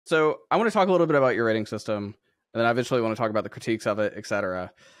So I want to talk a little bit about your rating system, and then I eventually want to talk about the critiques of it,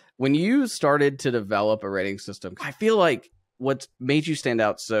 etc. When you started to develop a rating system, I feel like what made you stand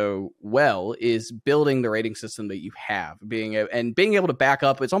out so well is building the rating system that you have, being able to back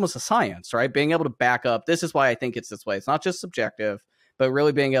up. It's almost a science, right? Being able to back up. This is why I think it's this way. It's not just subjective, but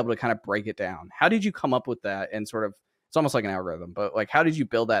really being able to kind of break it down. How did you come up with that? And sort of, it's almost like an algorithm, but like, how did you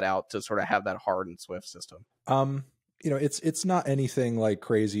build that out to sort of have that hard and swift system? It's not anything like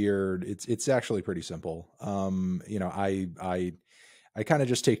crazy, or it's actually pretty simple. I kind of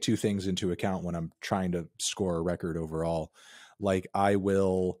just take two things into account when I'm trying to score a record overall. Like I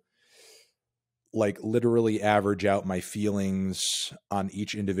will like literally average out my feelings on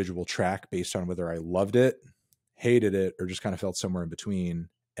each individual track based on whether I loved it, hated it, or just kind of felt somewhere in between.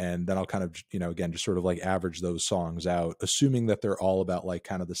 And then I'll kind of, again, just sort of like average those songs out, assuming that they're all about like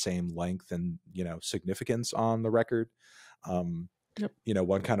kind of the same length and, significance on the record. Yep.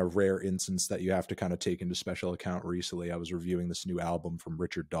 One kind of rare instance that you have to kind of take into special account recently, I was reviewing this new album from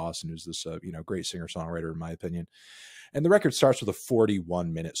Richard Dawson, who's this, great singer-songwriter in my opinion. And the record starts with a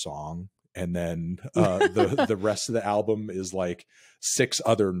 41-minute song. And then the rest of the album is like 6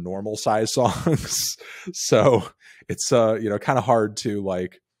 other normal size songs. So it's, kind of hard to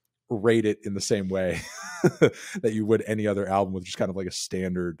like rate it in the same way that you would any other album with just kind of like a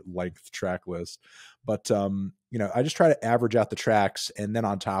standard length track list. But, I just try to average out the tracks. And then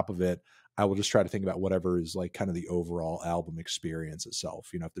on top of it, I will just try to think about whatever is like kind of the overall album experience itself.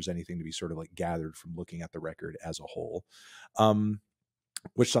 If there's anything to be sort of like gathered from looking at the record as a whole.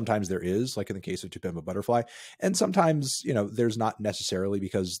 Which sometimes there is, like in the case of To Pimp a Butterfly. And sometimes, there's not necessarily,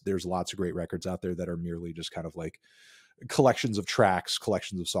 because there's lots of great records out there that are merely just kind of like collections of tracks,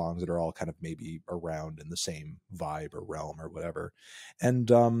 collections of songs that are all kind of maybe around in the same vibe or realm or whatever.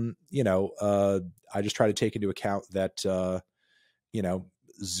 And, I just try to take into account that,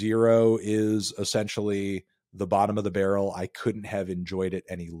 0 is essentially the bottom of the barrel. I couldn't have enjoyed it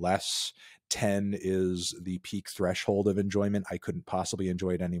any less. 10 is the peak threshold of enjoyment. I couldn't possibly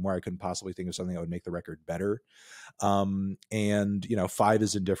enjoy it anymore. I couldn't possibly think of something that would make the record better. And 5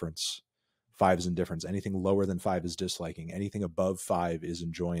 is indifference. 5 is indifference. Anything lower than 5 is disliking. Anything above 5 is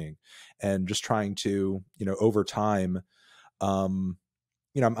enjoying. And just trying to, over time, I'm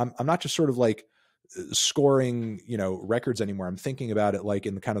not just sort of like scoring, records anymore. I'm thinking about it like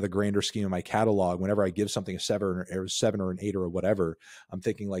in the kind of the grander scheme of my catalog. Whenever I give something a 7 or an 8 or whatever, I'm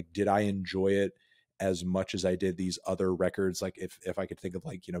thinking like, did I enjoy it as much as I did these other records? Like if I could think of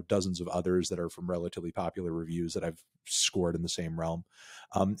like, dozens of others that are from relatively popular reviews that I've scored in the same realm.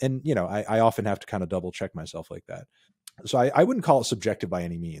 I often have to kind of double check myself like that. So I wouldn't call it subjective by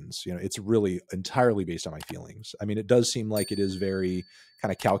any means. It's really entirely based on my feelings. I mean, it does seem like it is very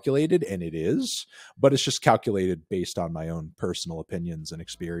kind of calculated, and it is, but it's just calculated based on my own personal opinions and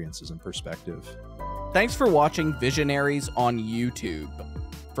experiences and perspective. Thanks for watching Visionaries on YouTube.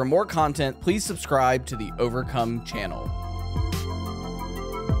 For more content, please subscribe to the Overcome channel.